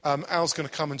Al's going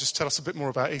to come and just tell us a bit more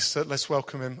about Easter. Let's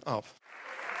welcome him up.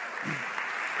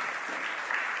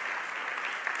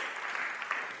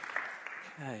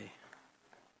 Okay.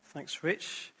 Thanks,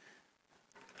 Rich.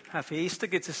 Happy Easter.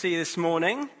 Good to see you this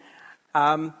morning.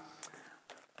 I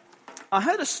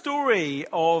heard a story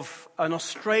of an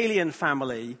Australian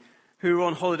family who were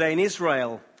on holiday in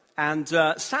Israel. And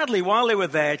sadly, while they were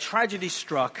there, tragedy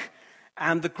struck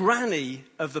and the granny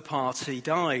of the party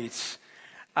died.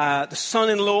 The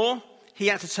son-in-law, he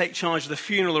had to take charge of the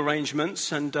funeral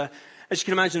arrangements. And as you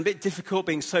can imagine, a bit difficult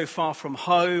being so far from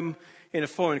home in a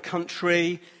foreign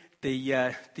country.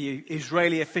 The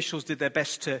Israeli officials did their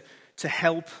best to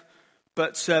help.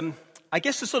 But I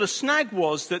guess the sort of snag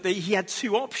was that he had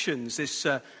two options. This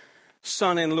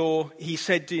son-in-law, he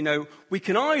said, we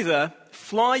can either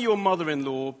fly your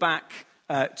mother-in-law back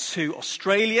to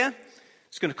Australia.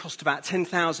 It's going to cost about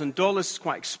 $10,000. It's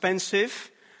quite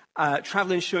expensive.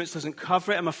 Travel insurance doesn't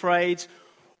cover it, I'm afraid.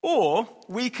 Or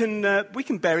we can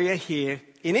bury her here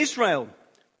in Israel,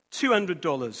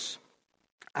 $200.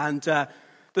 And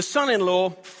the son-in-law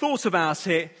thought about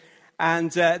it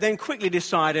and then quickly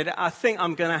decided, I think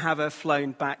I'm going to have her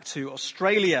flown back to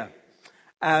Australia.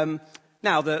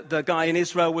 Now, the guy in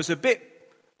Israel was he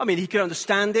could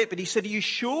understand it, but he said, Are you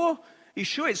sure?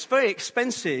 It's very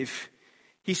expensive.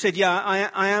 He said, yeah,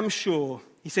 I am sure.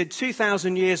 He said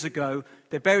 2,000 years ago,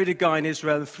 they buried a guy in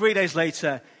Israel, and 3 days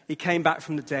later, he came back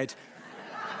from the dead.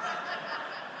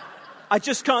 I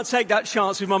just can't take that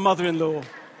chance with my mother-in-law.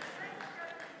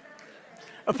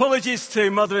 Apologies to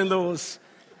mother-in-laws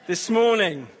this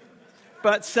morning.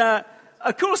 But,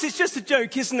 of course, it's just a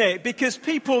joke, isn't it? Because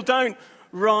people don't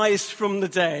rise from the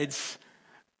dead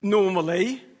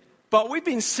normally. But we've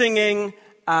been singing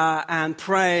and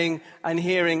praying and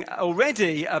hearing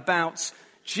already about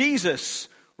Jesus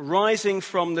rising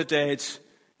from the dead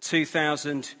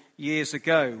 2,000 years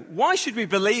ago. Why should we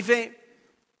believe it?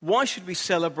 Why should we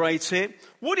celebrate it?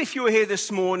 What if you were here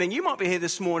this morning? You might be here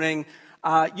this morning.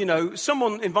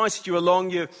 Someone invited you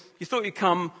along. You thought you'd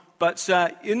come, but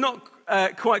you're not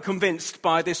quite convinced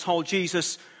by this whole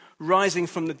Jesus rising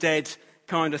from the dead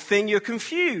kind of thing. You're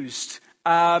confused,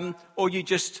 or you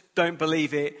just don't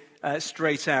believe it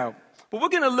straight out. But we're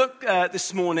going to look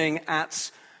this morning at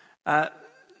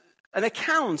an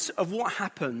account of what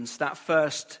happened that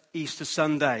first Easter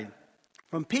Sunday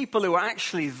from people who were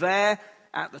actually there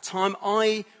at the time,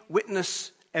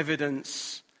 eyewitness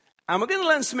evidence. And we're going to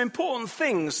learn some important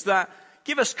things that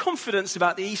give us confidence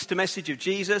about the Easter message of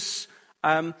Jesus,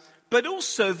 but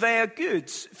also they are good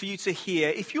for you to hear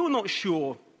if you're not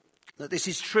sure that this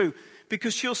is true,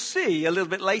 because you'll see a little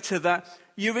bit later that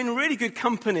you're in really good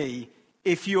company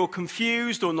if you're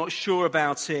confused or not sure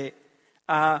about it,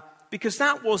 because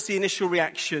that was the initial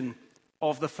reaction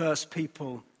of the first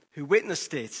people who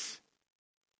witnessed it.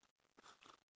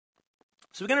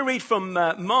 So we're going to read from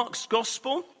Mark's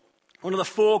Gospel, one of the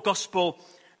four Gospel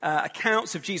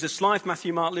accounts of Jesus' life,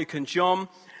 Matthew, Mark, Luke, and John.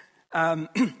 We're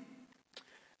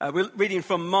reading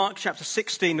from Mark chapter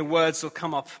 16. The words will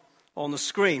come up on the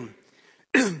screen.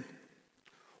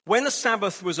 When the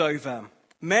Sabbath was over,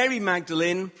 Mary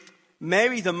Magdalene,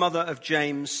 Mary the mother of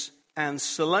James, and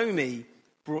Salome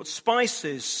brought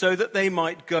spices so that they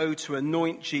might go to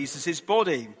anoint Jesus'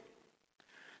 body.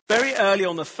 Very early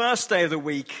on the first day of the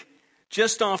week,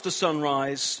 just after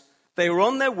sunrise, they were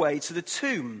on their way to the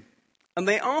tomb, and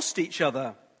they asked each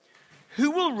other,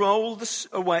 "Who will roll the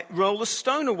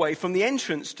stone away from the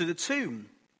entrance to the tomb?"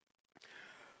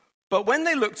 But when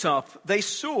they looked up, they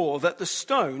saw that the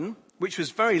stone, which was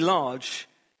very large,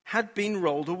 had been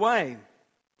rolled away.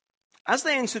 As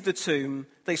they entered the tomb,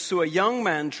 they saw a young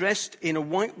man dressed in a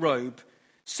white robe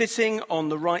sitting on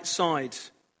the right side,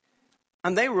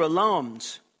 and they were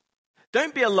alarmed.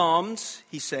 "Don't be alarmed,"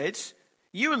 he said.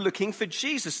 "You are looking for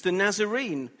Jesus the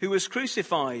Nazarene, who was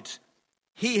crucified.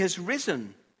 He has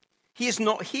risen. He is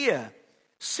not here.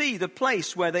 See the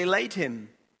place where they laid him.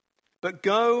 But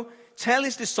go, tell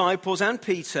his disciples and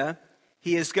Peter,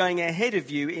 he is going ahead of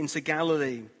you into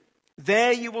Galilee.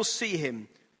 There you will see him,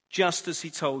 just as he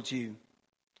told you."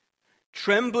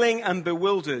 Trembling and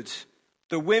bewildered,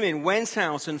 the women went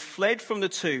out and fled from the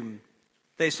tomb.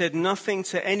 They said nothing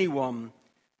to anyone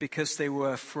because they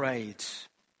were afraid.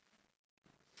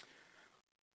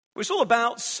 It's all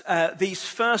about these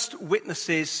first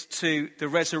witnesses to the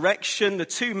resurrection, the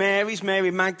two Marys,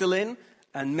 Mary Magdalene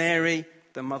and Mary,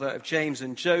 the mother of James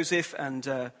and Joseph, and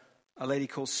a lady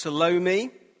called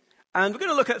Salome. And we're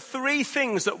going to look at three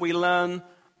things that we learn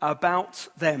about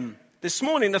them this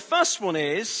morning. The first one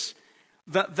is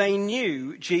that they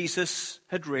knew Jesus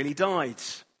had really died.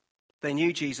 They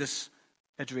knew Jesus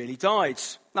had really died.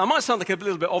 Now, it might sound like a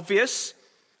little bit obvious,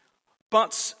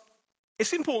 But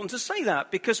it's important to say that,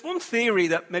 because one theory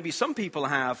that maybe some people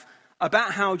have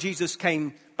about how Jesus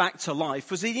came back to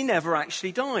life was that he never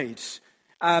actually died.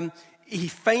 He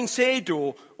fainted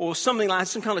or something like that,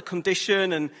 some kind of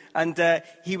condition, and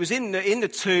he was in the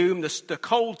tomb, the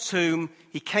cold tomb.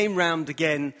 He came round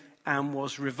again and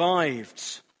was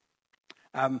revived.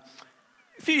 A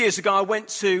few years ago, I went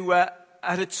to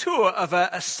had a tour of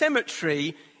a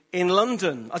cemetery in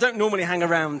London. I don't normally hang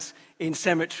around in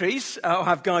cemeteries or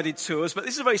have guided tours, but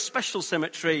this is a very special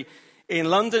cemetery in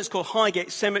London. It's called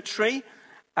Highgate Cemetery,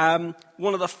 one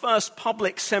of the first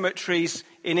public cemeteries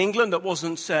in England that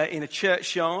wasn't in a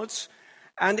churchyard.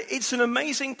 And it's an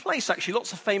amazing place, actually.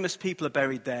 Lots of famous people are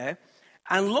buried there.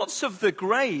 And lots of the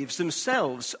graves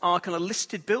themselves are kind of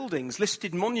listed buildings,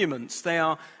 listed monuments. They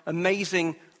are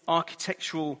amazing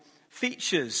architectural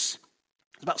features.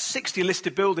 About 60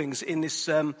 listed buildings in this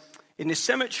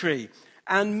cemetery.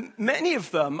 And many of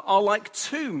them are like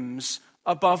tombs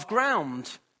above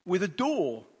ground with a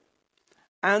door.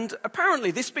 And apparently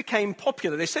this became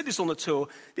popular. They said this on the tour.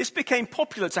 This became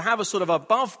popular to have a sort of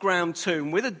above ground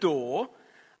tomb with a door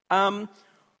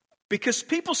because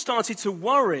people started to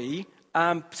worry,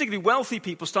 particularly wealthy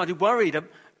people started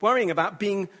worrying about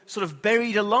being sort of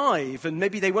buried alive, and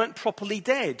maybe they weren't properly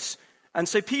dead. And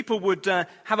so people would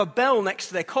have a bell next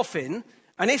to their coffin,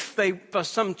 and if they, by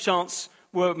some chance,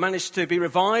 were managed to be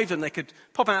revived and they could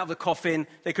pop out of the coffin,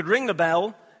 they could ring the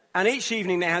bell, and each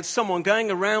evening they had someone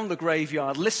going around the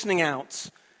graveyard listening out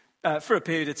for a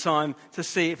period of time to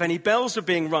see if any bells were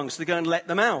being rung, so they go and let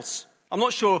them out. I'm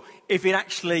not sure if it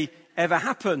actually ever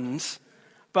happened,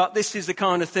 but this is the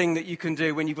kind of thing that you can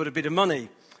do when you've got a bit of money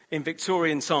in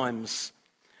Victorian times.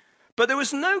 But there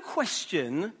was no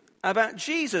question about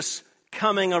Jesus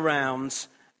coming around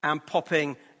and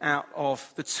popping out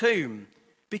of the tomb,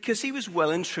 because he was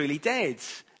well and truly dead,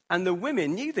 and the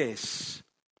women knew this.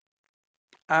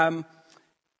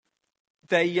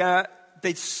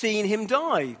 They'd seen him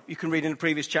die. You can read in the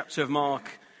previous chapter of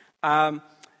Mark.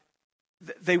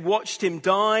 They watched him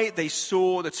die. They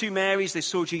saw the two Marys. They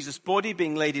saw Jesus' body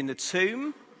being laid in the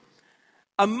tomb.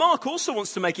 And Mark also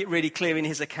wants to make it really clear in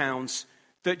his accounts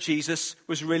that Jesus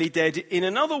was really dead in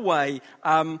another way.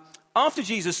 After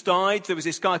Jesus died, there was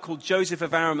this guy called Joseph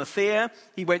of Arimathea.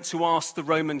 He went to ask the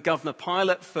Roman governor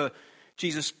Pilate for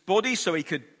Jesus' body so he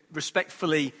could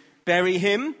respectfully bury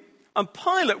him. And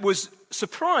Pilate was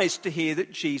surprised to hear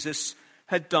that Jesus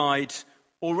had died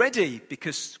already,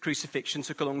 because crucifixion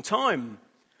took a long time.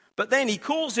 But then he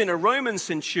calls in a Roman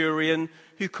centurion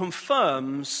who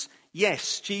confirms,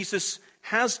 yes, Jesus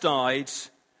has died.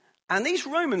 And these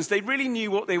Romans, they really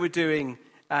knew what they were doing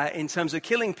in terms of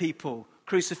killing people.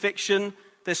 Crucifixion,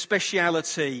 their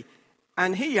speciality.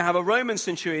 And here you have a Roman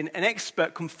centurion, an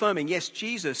expert, confirming, yes,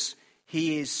 Jesus,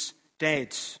 he is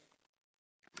dead.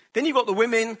 Then you've got the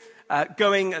women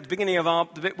going, at the beginning of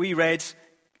the bit we read,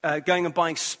 going and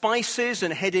buying spices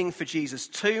and heading for Jesus'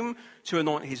 tomb to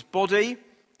anoint his body.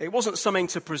 It wasn't something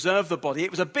to preserve the body.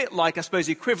 It was a bit like, I suppose,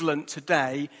 the equivalent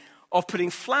today of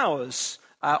putting flowers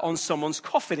on someone's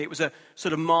coffin. It was a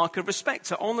sort of mark of respect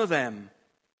to honor them.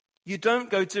 You don't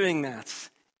go doing that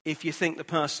if you think the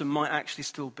person might actually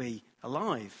still be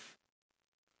alive.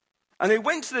 And they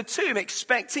went to the tomb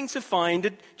expecting to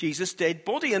find Jesus' dead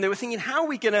body. And they were thinking, how are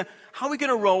we going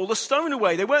to roll the stone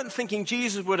away? They weren't thinking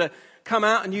Jesus would come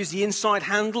out and use the inside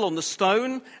handle on the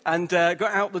stone and go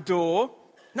out the door.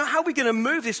 No, how are we going to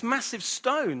move this massive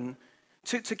stone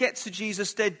to get to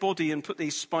Jesus' dead body and put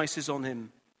these spices on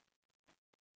him?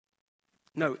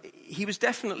 No, he was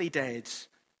definitely dead.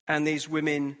 And these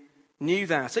women knew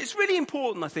that. So it's really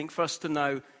important, I think, for us to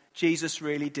know Jesus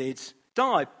really did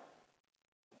die.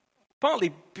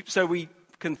 Partly so we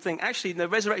can think, actually, the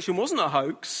resurrection wasn't a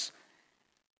hoax.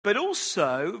 But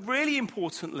also, really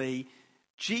importantly,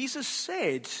 Jesus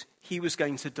said he was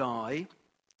going to die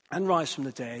and rise from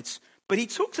the dead. But he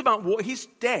talked about what his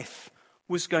death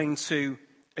was going to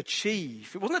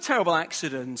achieve. It wasn't a terrible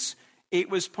accident.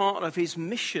 It was part of his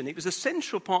mission. It was a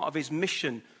central part of his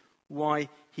mission, why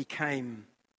he came.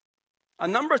 A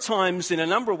number of times, in a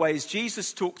number of ways,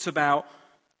 Jesus talked about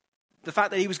the fact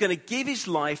that he was going to give his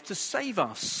life to save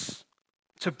us,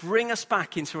 to bring us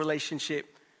back into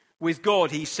relationship with God.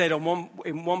 He said in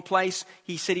one place,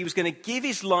 he said he was going to give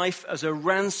his life as a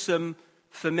ransom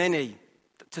for many,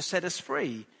 to set us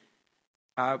free.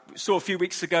 We saw a few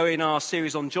weeks ago in our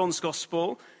series on John's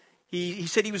Gospel, he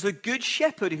said he was the good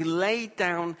shepherd who lays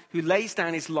down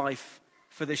his life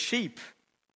for the sheep.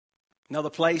 Another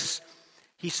place,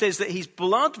 he says that his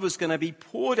blood was going to be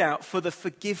poured out for the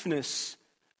forgiveness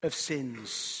of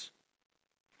sins.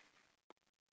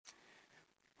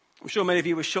 I'm sure many of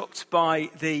you were shocked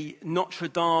by the Notre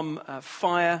Dame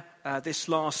fire this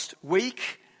last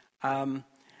week.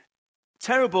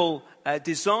 Terrible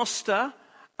disaster.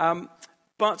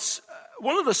 But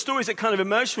one of the stories that kind of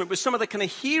emerged from it was some of the kind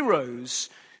of heroes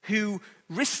who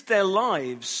risked their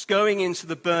lives going into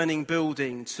the burning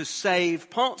building to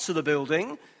save parts of the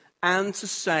building and to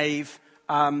save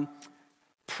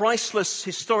priceless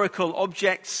historical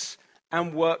objects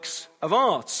and works of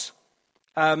art.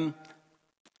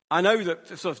 I know that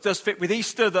it sort of does fit with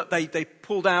Easter that they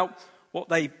pulled out what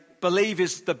they believe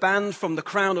is the band from the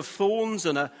crown of thorns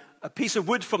and a piece of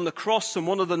wood from the cross and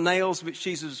one of the nails which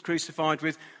Jesus was crucified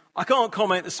with. I can't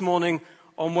comment this morning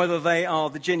on whether they are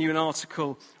the genuine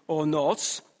article or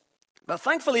not. But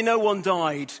thankfully no one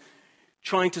died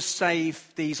trying to save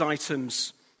these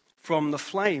items from the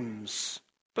flames.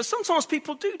 But sometimes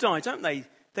people do die, don't they?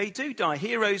 They do die.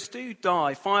 Heroes do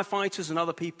die. Firefighters and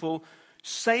other people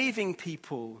saving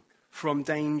people from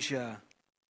danger.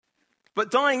 But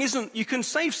dying isn't, you can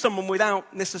save someone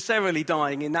without necessarily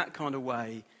dying in that kind of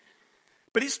way.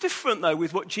 But it's different though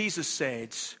with what Jesus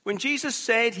said. When Jesus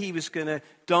said he was going to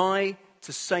die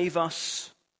to save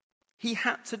us, he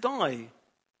had to die.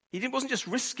 He wasn't just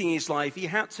risking his life, he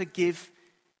had to give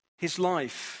his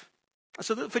life.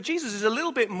 So that for Jesus is a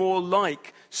little bit more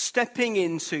like stepping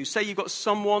into, say you've got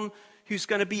someone who's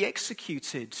going to be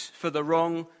executed for the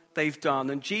wrong they've done,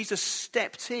 and Jesus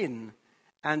stepped in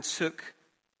and took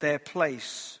their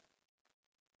place.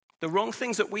 The wrong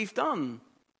things that we've done,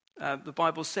 the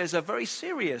Bible says, are very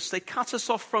serious. They cut us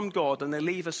off from God and they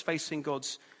leave us facing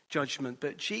God's judgment.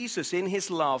 But Jesus, in his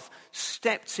love,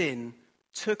 stepped in,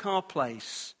 took our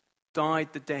place,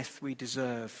 died the death we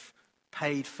deserve,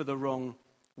 paid for the wrong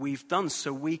we've done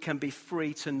so we can be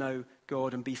free to know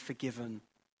God and be forgiven.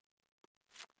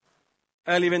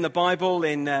 Earlier in the Bible,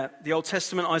 in the Old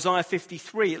Testament, Isaiah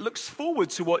 53, it looks forward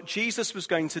to what Jesus was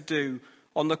going to do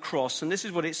on the cross. And this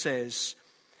is what it says.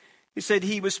 It said,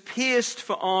 he was pierced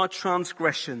for our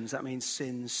transgressions, that means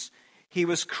sins. He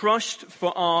was crushed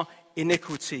for our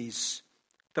iniquities.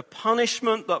 The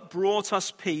punishment that brought us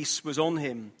peace was on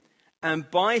him, and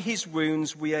by his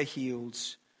wounds we are healed.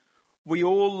 We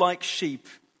all, like sheep,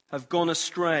 have gone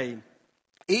astray.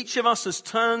 Each of us has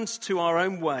turned to our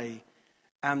own way,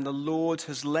 and the Lord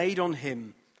has laid on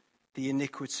him the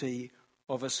iniquity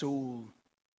of us all.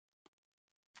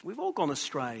 We've all gone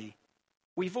astray.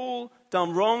 We've all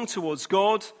done wrong towards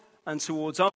God and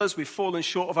towards others. We've fallen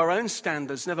short of our own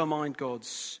standards, never mind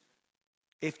God's.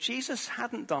 If Jesus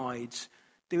hadn't died,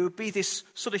 there would be this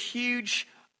sort of huge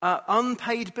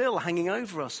unpaid bill hanging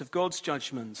over us of God's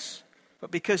judgments. But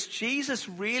because Jesus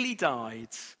really died,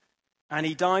 and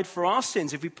he died for our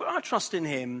sins, if we put our trust in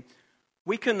him,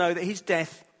 we can know that his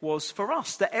death was for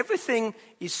us, that everything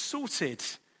is sorted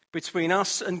between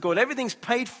us and God. Everything's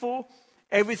paid for,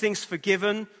 everything's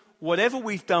forgiven. Whatever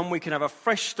we've done, we can have a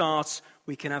fresh start,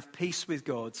 we can have peace with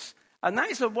God. And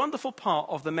that is a wonderful part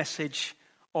of the message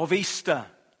of Easter.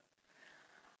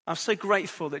 I'm so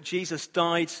grateful that Jesus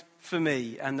died for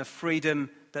me and the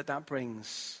freedom that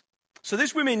brings. So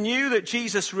these women knew that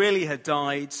Jesus really had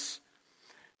died.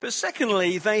 But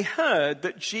secondly, they heard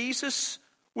that Jesus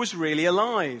was really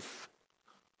alive.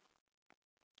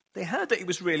 They heard that he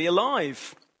was really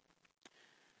alive.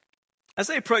 As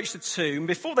they approached the tomb,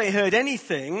 before they heard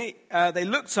anything, they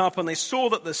looked up and they saw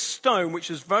that the stone, which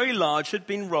was very large, had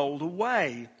been rolled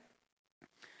away.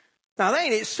 Now, that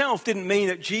in itself didn't mean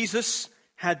that Jesus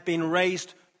had been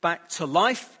raised back to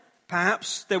life.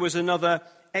 Perhaps there was another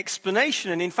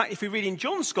explanation. And in fact, if we read in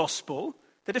John's Gospel,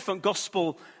 the different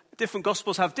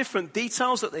Gospels have different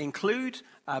details that they include,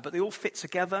 but they all fit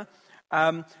together.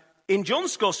 In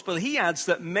John's Gospel, he adds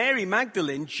that Mary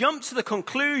Magdalene jumped to the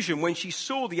conclusion when she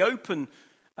saw the open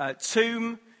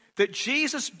tomb that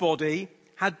Jesus' body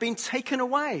had been taken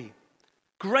away.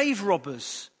 Grave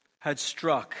robbers had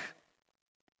struck.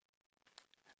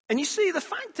 And you see, the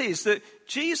fact is that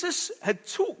Jesus had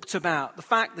talked about the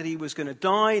fact that he was going to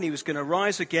die and he was going to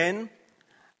rise again,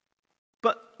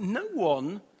 but no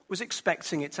one was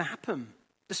expecting it to happen.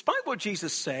 Despite what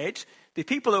Jesus said, the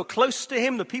people who were close to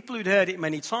him, the people who'd heard it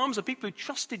many times, the people who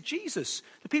trusted Jesus,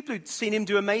 the people who'd seen him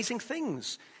do amazing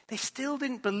things, they still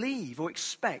didn't believe or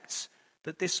expect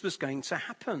that this was going to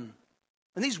happen.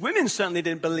 And these women certainly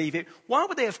didn't believe it. Why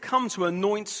would they have come to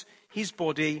anoint his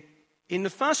body in the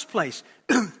first place?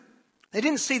 They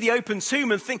didn't see the open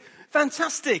tomb and think,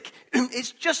 fantastic,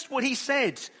 it's just what he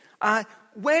said.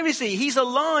 Where is he? He's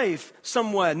alive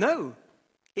somewhere. No,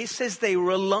 it says they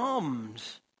were alarmed.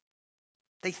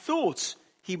 They thought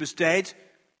he was dead.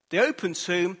 The open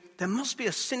tomb, there must be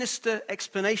a sinister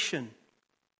explanation.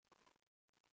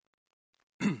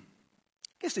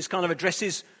 guess this kind of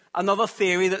addresses another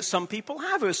theory that some people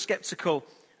have who are skeptical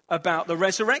about the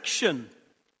resurrection.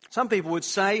 Some people would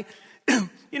say,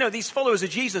 these followers of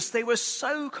Jesus, they were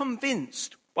so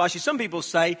convinced. Well, actually, some people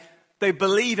say they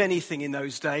believe anything in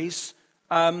those days.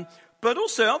 But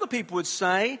also other people would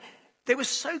say they were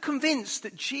so convinced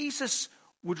that Jesus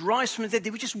would rise from the dead. They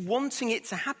were just wanting it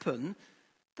to happen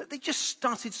that they just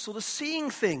started sort of seeing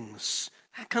things,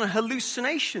 had kind of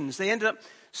hallucinations. They ended up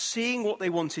seeing what they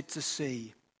wanted to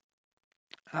see.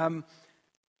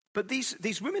 But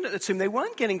these women at the tomb, they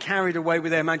weren't getting carried away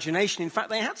with their imagination. In fact,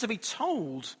 they had to be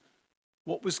told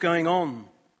what was going on.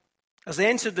 As they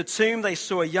entered the tomb, they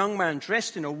saw a young man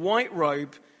dressed in a white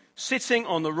robe sitting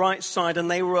on the right side, and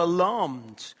they were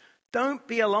alarmed. "Don't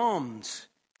be alarmed,"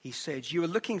 he said. "You are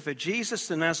looking for Jesus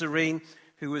the Nazarene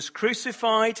who was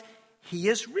crucified. He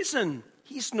has risen.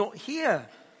 He's not here.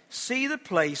 See the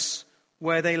place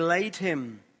where they laid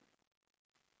him."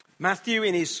 Matthew,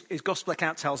 in his gospel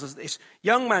account, tells us that this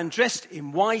young man dressed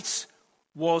in white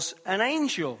was an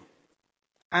angel.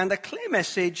 And the clear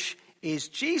message is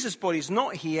Jesus' body is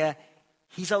not here.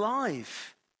 He's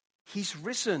alive. He's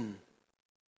risen.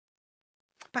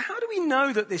 But how do we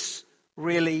know that this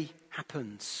really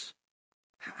happens?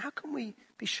 How can we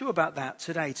be sure about that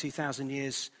today, 2,000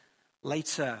 years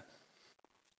later?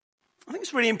 I think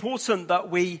it's really important that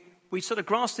we sort of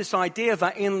grasp this idea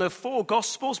that in the four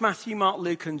Gospels, Matthew, Mark,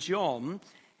 Luke, and John,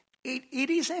 it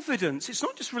is evidence. It's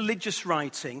not just religious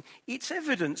writing. It's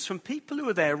evidence from people who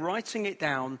are there writing it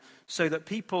down so that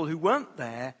people who weren't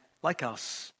there, like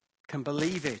us, can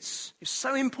believe it. It's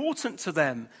so important to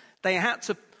them. They had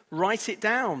to write it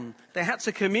down. They had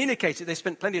to communicate it. They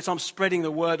spent plenty of time spreading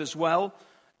the word as well,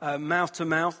 mouth to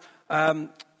mouth.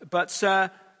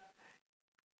 But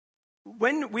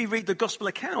when we read the gospel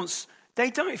accounts, they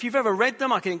don't. If you've ever read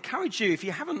them, I can encourage you, if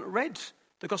you haven't read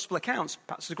the gospel accounts,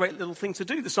 perhaps it's a great little thing to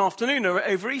do this afternoon or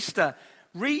over Easter.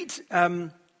 Read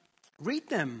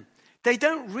them. They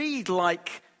don't read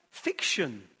like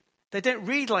fiction. They don't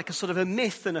read like a sort of a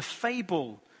myth and a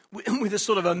fable with a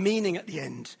sort of a meaning at the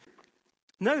end.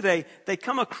 No, they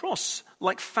come across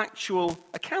like factual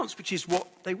accounts, which is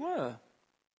what they were.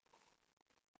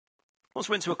 I once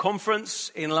went to a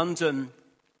conference in London,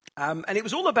 and it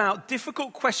was all about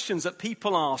difficult questions that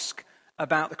people ask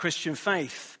about the Christian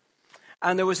faith.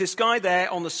 And there was this guy there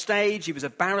on the stage. He was a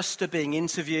barrister being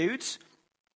interviewed,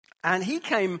 and he'd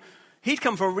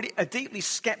come from a deeply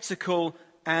skeptical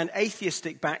and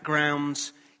atheistic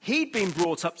background. He'd been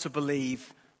brought up to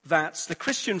believe that the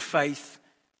Christian faith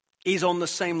is on the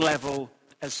same level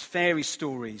as fairy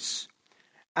stories.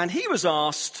 And he was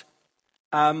asked,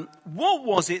 what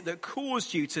was it that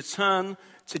caused you to turn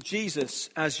to Jesus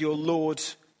as your Lord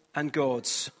and God?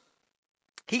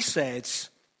 He said,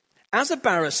 as a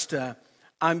barrister,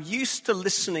 I'm used to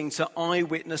listening to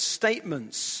eyewitness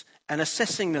statements and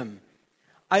assessing them.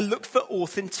 I look for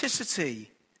authenticity.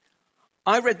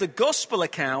 I read the gospel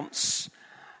accounts.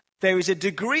 There is a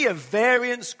degree of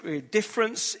variance,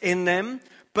 difference in them,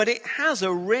 but it has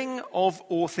a ring of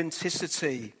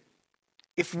authenticity.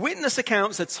 If witness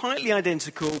accounts are tightly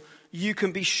identical, you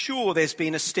can be sure there's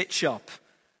been a stitch-up,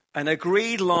 an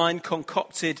agreed line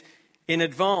concocted in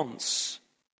advance.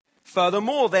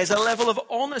 Furthermore, there's a level of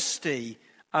honesty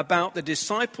about the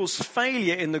disciples'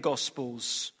 failure in the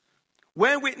Gospels.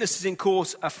 Where witnesses in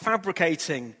court are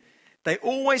fabricating, they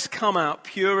always come out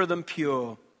purer than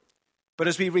pure. But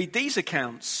as we read these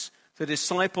accounts, the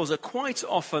disciples are quite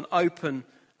often open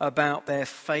about their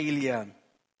failure.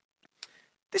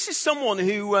 This is someone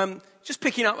who, just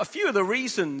picking up a few of the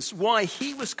reasons why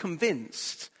he was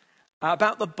convinced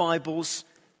about the Bible's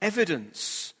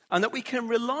evidence, and that we can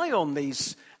rely on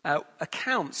these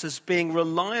accounts as being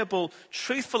reliable,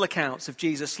 truthful accounts of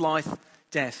Jesus' life,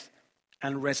 death,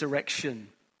 and resurrection.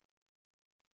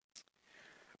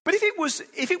 But if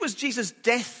it was Jesus'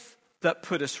 death that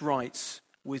put us right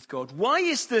with God, why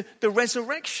is the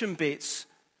resurrection bit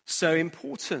so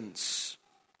important?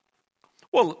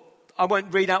 Well, I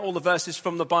won't read out all the verses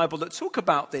from the Bible that talk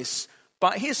about this,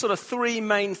 but here's sort of three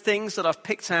main things that I've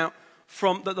picked out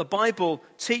from that the Bible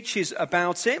teaches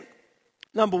about it.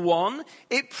 Number one,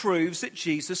 it proves that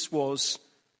Jesus was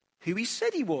who he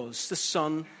said he was, the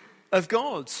Son of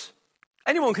God.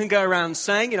 Anyone can go around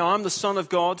saying, I'm the Son of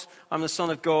God, I'm the Son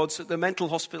of God. So the mental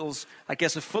hospitals, I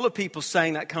guess, are full of people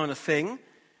saying that kind of thing.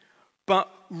 But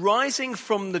rising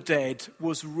from the dead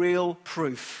was real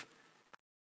proof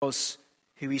he was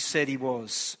who he said he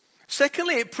was.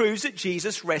 Secondly, it proves that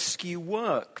Jesus' rescue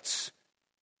worked.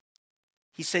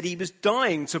 He said he was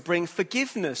dying to bring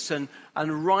forgiveness and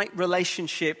right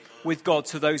relationship with God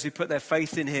to those who put their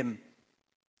faith in him.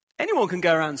 Anyone can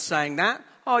go around saying that.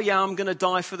 oh yeah, I'm going to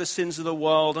die for the sins of the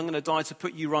world. I'm going to die to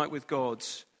put you right with God.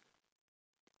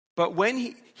 But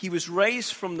when he was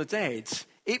raised from the dead,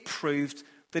 it proved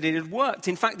that it had worked.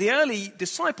 In fact, the early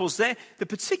disciples, the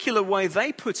particular way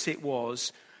they put it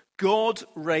was, God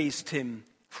raised him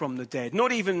from the dead.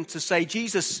 Not even to say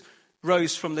Jesus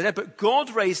rose from the dead, but God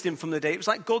raised him from the dead. It was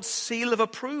like God's seal of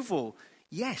approval.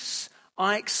 Yes,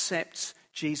 I accept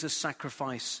Jesus'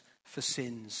 sacrifice for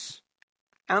sins.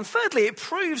 And thirdly, it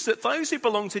proves that those who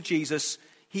belong to Jesus,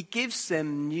 he gives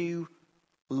them new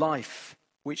life,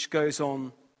 which goes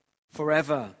on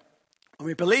forever. When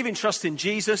we believe and trust in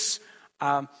Jesus,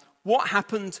 what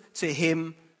happened to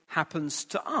him happens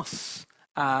to us.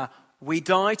 We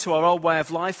die to our old way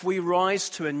of life. We rise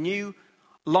to a new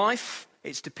life.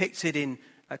 It's depicted in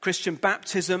Christian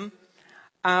baptism.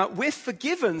 We're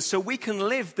forgiven so we can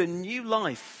live the new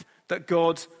life that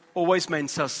God always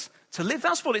meant us to live.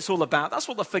 That's what it's all about. That's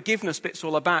what the forgiveness bit's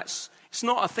all about. It's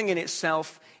not a thing in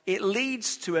itself. It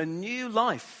leads to a new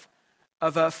life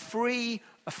of a free,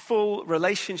 a full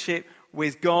relationship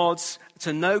with God,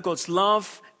 to know God's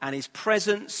love and his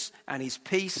presence and his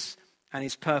peace and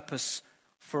his purpose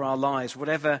for our lives,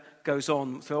 whatever goes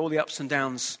on through all the ups and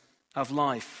downs of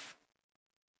life.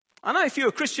 I know if you're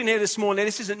a Christian here this morning,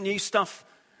 this isn't new stuff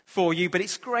for you, but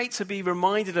it's great to be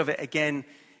reminded of it again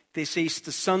this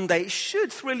Easter Sunday. It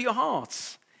should thrill your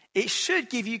heart. It should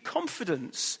give you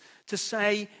confidence to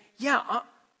say, yeah,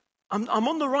 I'm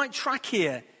on the right track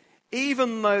here,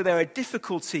 even though there are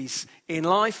difficulties in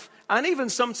life, and even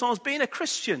sometimes being a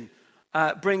Christian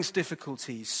brings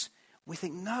difficulties. We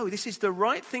think, no, this is the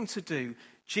right thing to do.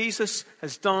 Jesus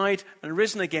has died and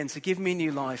risen again to give me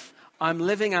new life. I'm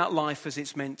living out life as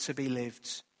it's meant to be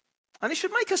lived. And it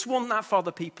should make us want that for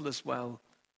other people as well.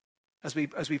 As we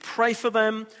pray for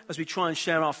them, as we try and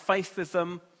share our faith with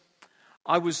them.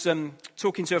 I was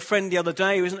talking to a friend the other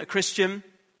day who isn't a Christian,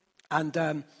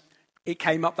 and it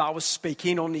came up that I was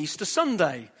speaking on Easter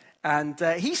Sunday. And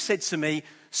he said to me,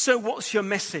 so what's your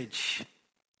message?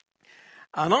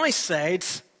 And I said,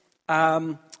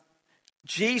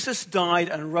 Jesus died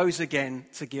and rose again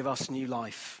to give us new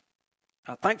life.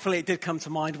 Thankfully, it did come to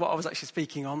mind what I was actually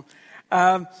speaking on.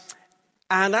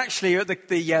 And actually,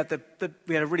 we had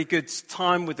a really good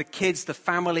time with the kids, the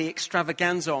family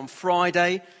extravaganza on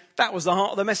Friday. That was the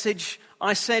heart of the message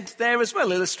I said there as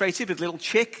well, illustrated with a little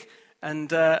chick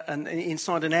and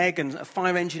inside an egg and a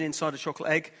fire engine inside a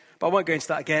chocolate egg. But I won't go into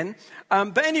that again.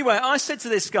 But anyway, I said to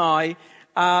this guy,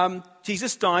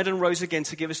 Jesus died and rose again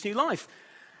to give us new life.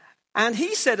 And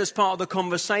he said, as part of the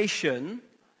conversation,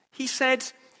 he said,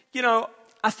 you know,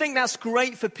 I think that's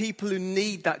great for people who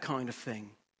need that kind of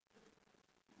thing.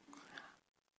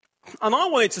 And I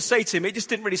wanted to say to him, it just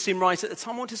didn't really seem right at the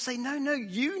time. I wanted to say, no,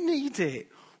 you need it.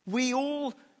 We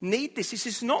all need this. This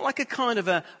is not like a kind of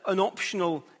an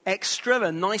optional extra,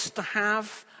 a nice to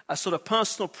have, a sort of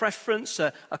personal preference,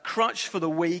 a crutch for the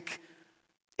weak.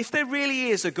 If there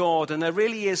really is a God and there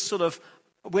really is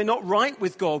we're not right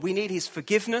with God, we need his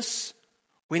forgiveness.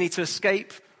 We need to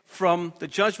escape from the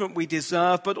judgment we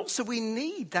deserve, but also we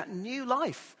need that new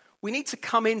life. We need to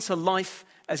come into life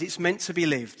as it's meant to be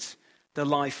lived, the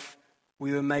life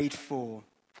we were made for.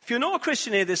 If you're not a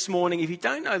Christian here this morning, if you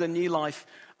don't know the new life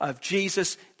of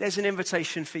Jesus, there's an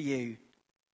invitation for you.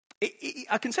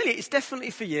 I can tell you, it's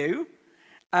definitely for you.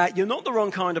 You're not the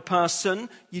wrong kind of person.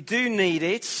 You do need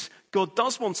it. God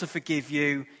does want to forgive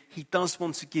you. He does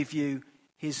want to give you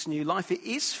his new life. It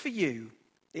is for you.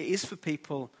 It is for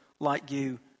people like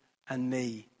you and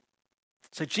me.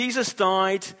 So Jesus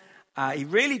died. He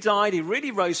really died. He really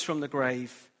rose from the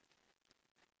grave.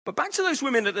 But back to those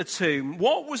women at the tomb.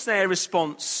 What was their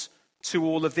response to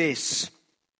all of this?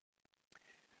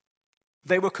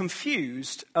 They were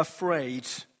confused, afraid,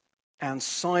 and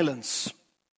silent.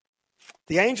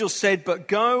 The angel said, but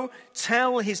go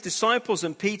tell his disciples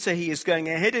and Peter he is going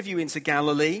ahead of you into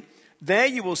Galilee. There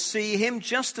you will see him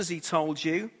just as he told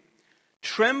you.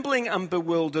 Trembling and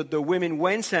bewildered, the women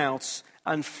went out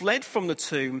and fled from the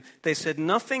tomb. They said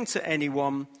nothing to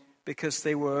anyone because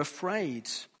they were afraid.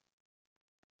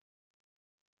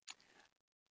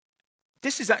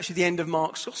 This is actually the end of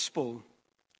Mark's gospel.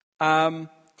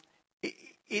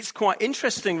 It's quite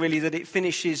interesting, really, that it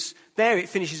finishes there. It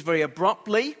finishes very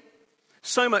abruptly.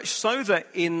 So much so that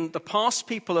in the past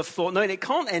people have thought, no, it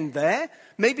can't end there.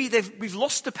 Maybe we've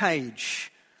lost a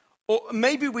page. Or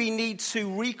maybe we need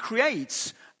to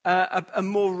recreate a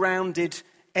more rounded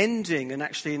ending. And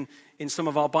actually in some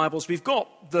of our Bibles, we've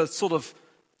got the sort of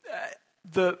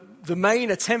the main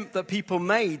attempt that people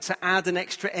made to add an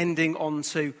extra ending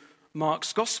onto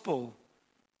Mark's gospel.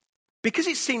 Because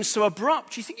it seems so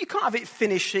abrupt. You think you can't have it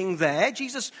finishing there.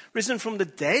 Jesus risen from the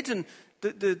dead and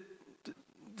the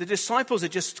disciples are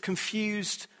just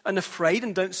confused and afraid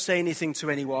and don't say anything to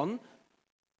anyone.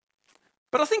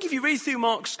 But I think if you read through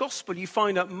Mark's gospel, you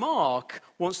find that Mark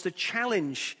wants to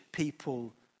challenge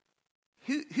people.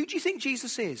 Who do you think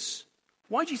Jesus is?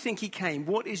 Why do you think he came?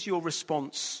 What is your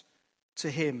response to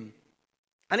him?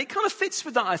 And it kind of fits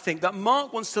with that, I think, that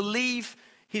Mark wants to leave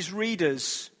his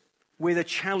readers with a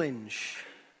challenge.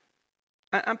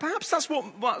 And perhaps that's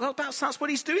what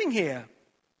he's doing here.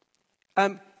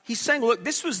 He's saying, look,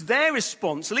 this was their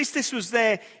response. At least this was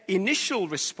their initial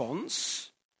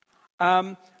response.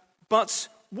 But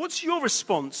what's your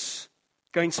response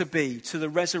going to be to the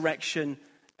resurrection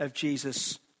of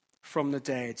Jesus from the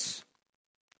dead?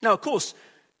 Now, of course,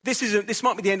 this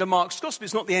might be the end of Mark's gospel.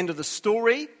 It's not the end of the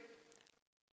story.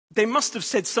 They must have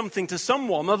said something to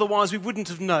someone, otherwise we wouldn't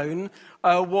have known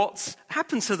what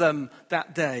happened to them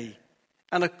that day.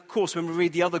 And of course, when we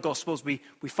read the other Gospels, we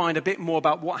find a bit more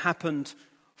about what happened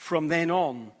from then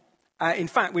on. In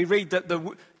fact, we read that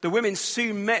the women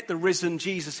soon met the risen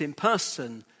Jesus in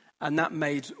person, and that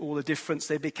made all the difference.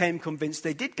 They became convinced.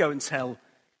 They did go and tell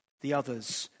the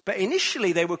others. But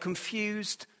initially, they were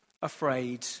confused,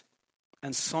 afraid,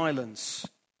 and silent.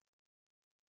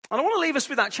 And I want to leave us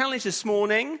with that challenge this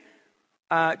morning,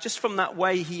 just from that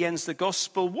way he ends the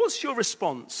Gospel. What's your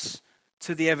response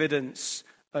to the evidence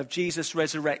of Jesus'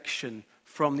 resurrection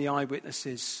from the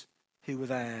eyewitnesses who were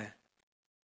there?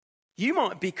 You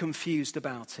might be confused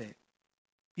about it.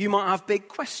 You might have big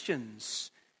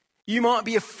questions. You might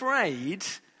be afraid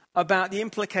about the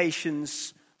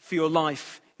implications for your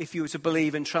life if you were to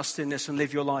believe and trust in this and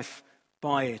live your life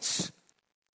by it.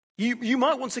 You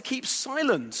might want to keep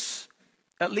silence,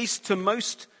 at least to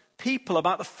most people,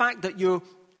 about the fact that you're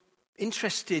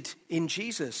interested in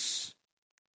Jesus.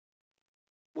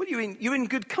 Well, you're in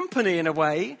good company in a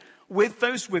way with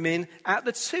those women at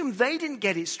the tomb. They didn't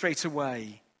get it straight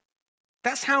away.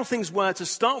 That's how things were to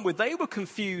start with. They were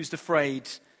confused, afraid,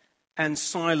 and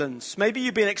silent. Maybe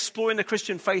you've been exploring the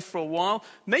Christian faith for a while.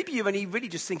 Maybe you're only really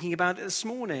just thinking about it this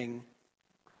morning.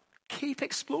 Keep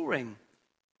exploring.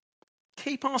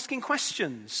 Keep asking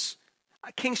questions.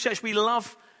 At King's Church, we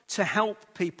love to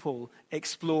help people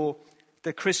explore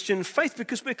the Christian faith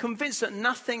because we're convinced that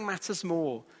nothing matters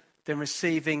more than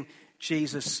receiving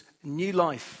Jesus' new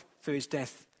life through his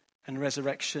death and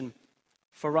resurrection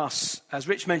for us. As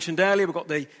Rich mentioned earlier, we've got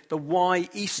the Why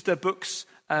Easter books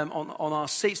on our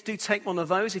seats. Do take one of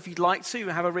those if you'd like to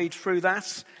have a read through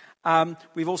that.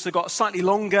 We've also got a slightly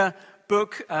longer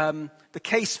book, The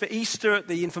Case for Easter, at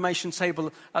the information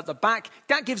table at the back.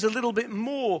 That gives a little bit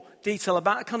more detail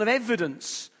about kind of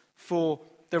evidence for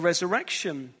the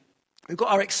resurrection. We've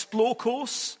got our Explore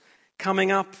course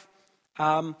coming up.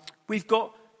 We've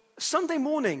got Sunday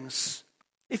mornings.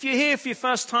 If you're here for your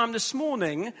first time this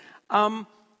morning,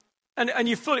 and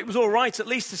you thought it was all right, at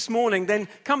least this morning, then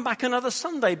come back another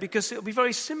Sunday because it'll be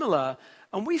very similar.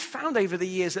 And we've found over the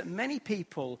years that many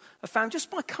people have found just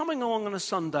by coming along on a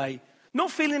Sunday, not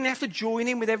feeling they have to join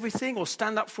in with everything or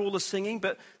stand up for all the singing,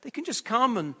 but they can just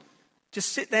come and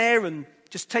just sit there and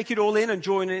just take it all in and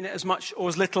join in as much or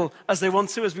as little as they want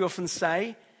to, as we often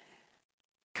say.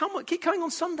 Keep coming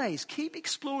on Sundays. Keep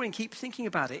exploring. Keep thinking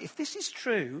about it. If this is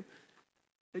true,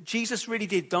 that Jesus really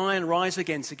did die and rise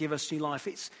again to give us new life,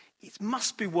 it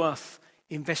must be worth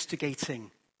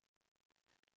investigating.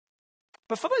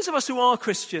 But for those of us who are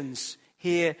Christians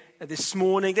here this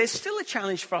morning, there's still a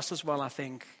challenge for us as well, I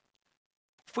think.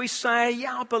 If we say,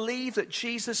 yeah, I believe that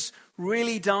Jesus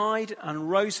really died and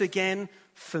rose again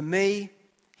for me.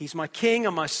 He's my King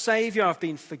and my Savior. I've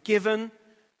been forgiven.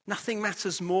 Nothing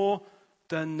matters more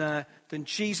than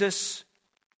Jesus.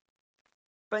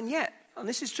 But yet, and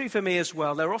this is true for me as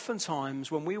well, there are often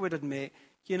times when we would admit,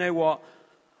 you know what,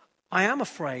 I am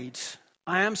afraid,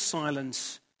 I am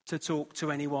silent to talk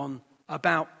to anyone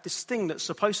about this thing that's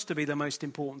supposed to be the most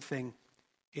important thing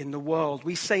in the world.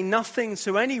 We say nothing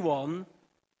to anyone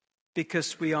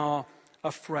because we are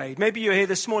afraid. Maybe you're here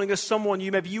this morning as someone,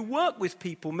 maybe you work with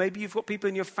people, maybe you've got people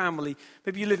in your family,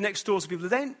 maybe you live next door to people,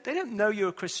 they don't know you're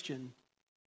a Christian.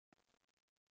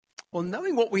 Well,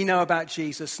 knowing what we know about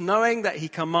Jesus, knowing that he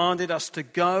commanded us to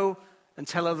go and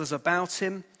tell others about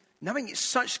him, knowing it's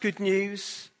such good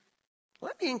news,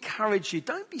 let me encourage you,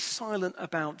 don't be silent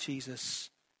about Jesus.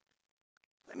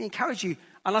 Let me encourage you.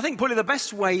 And I think probably the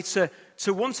best way to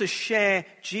want to share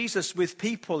Jesus with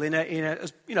people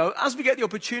as we get the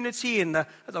opportunity at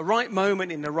the right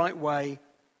moment, in the right way,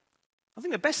 I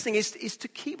think the best thing is to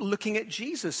keep looking at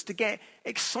Jesus, to get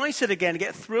excited again,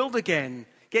 get thrilled again,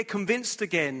 get convinced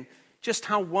again just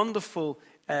how wonderful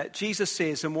Jesus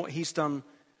is and what he's done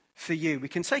for you. We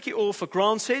can take it all for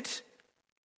granted,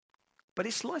 but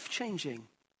it's life-changing.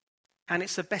 And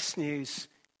it's the best news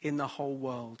in the whole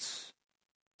world.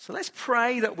 So let's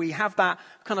pray that we have that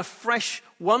kind of fresh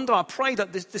wonder. I pray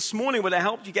that this morning would have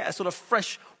helped you get a sort of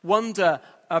fresh wonder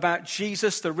about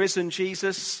Jesus, the risen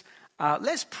Jesus.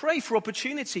 Let's pray for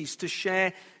opportunities to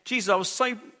share Jesus. I was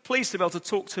so pleased to be able to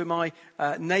talk to my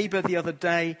neighbor the other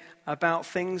day about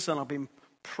things, and I've been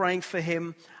praying for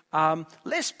him.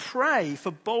 Let's pray for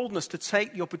boldness to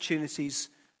take the opportunities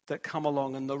that come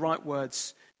along and the right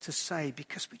words to say,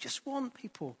 because we just want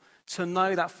people to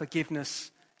know that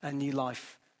forgiveness and new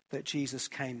life that Jesus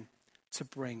came to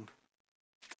bring.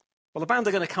 Well, the band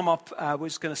are going to come up. We're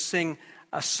just going to sing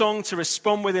a song to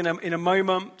respond with in a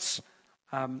moment.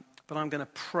 But I'm going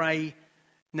to pray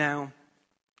now.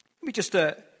 Maybe just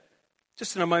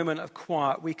in a moment of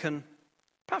quiet, we can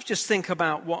perhaps just think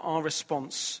about what our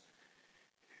response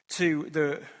to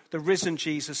the risen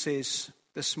Jesus is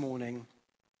this morning.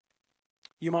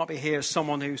 You might be here as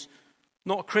someone who's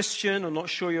not a Christian or not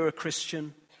sure you're a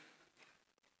Christian.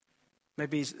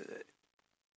 Maybe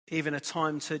even a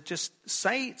time to just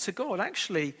say to God,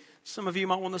 actually, some of you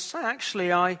might want to say,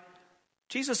 actually,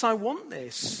 Jesus, I want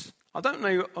this. I don't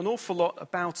know an awful lot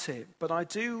about it, but I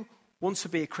do want to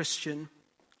be a Christian.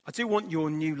 I do want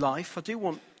your new life. I do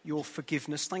want your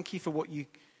forgiveness. Thank you for what you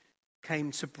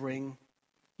came to bring.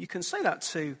 You can say that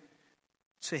to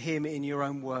him in your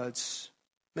own words.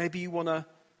 Maybe you want to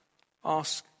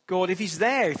ask God if he's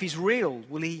there, if he's real,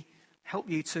 will he help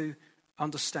you to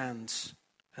understand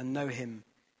and know him?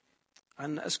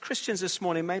 And as Christians this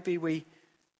morning, maybe we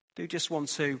do just want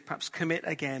to perhaps commit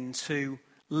again to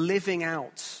living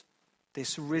out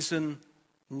this risen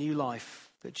new life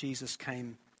that Jesus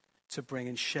came to bring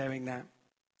and sharing that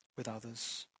with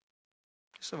others.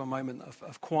 Just have a moment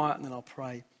of quiet and then I'll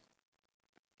pray.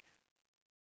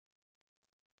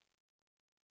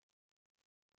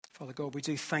 Father God, we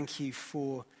do thank you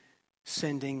for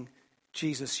sending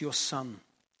Jesus, your Son,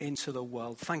 into the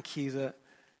world. Thank you that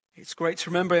it's great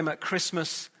to remember him at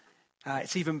Christmas.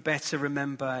 It's even better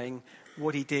remembering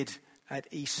what he did at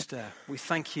Easter. We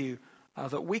thank you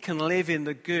that we can live in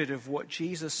the good of what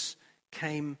Jesus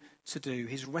came to do,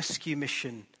 his rescue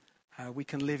mission. We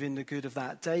can live in the good of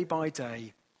that day by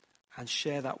day and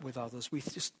share that with others. We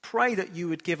just pray that you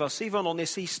would give us, even on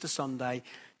this Easter Sunday,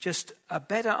 just a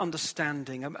better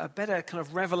understanding, a better kind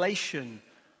of revelation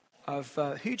of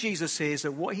who Jesus is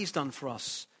and what he's done for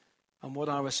us and what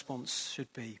our response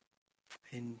should be.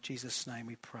 In Jesus' name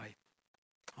we pray.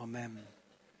 Amen.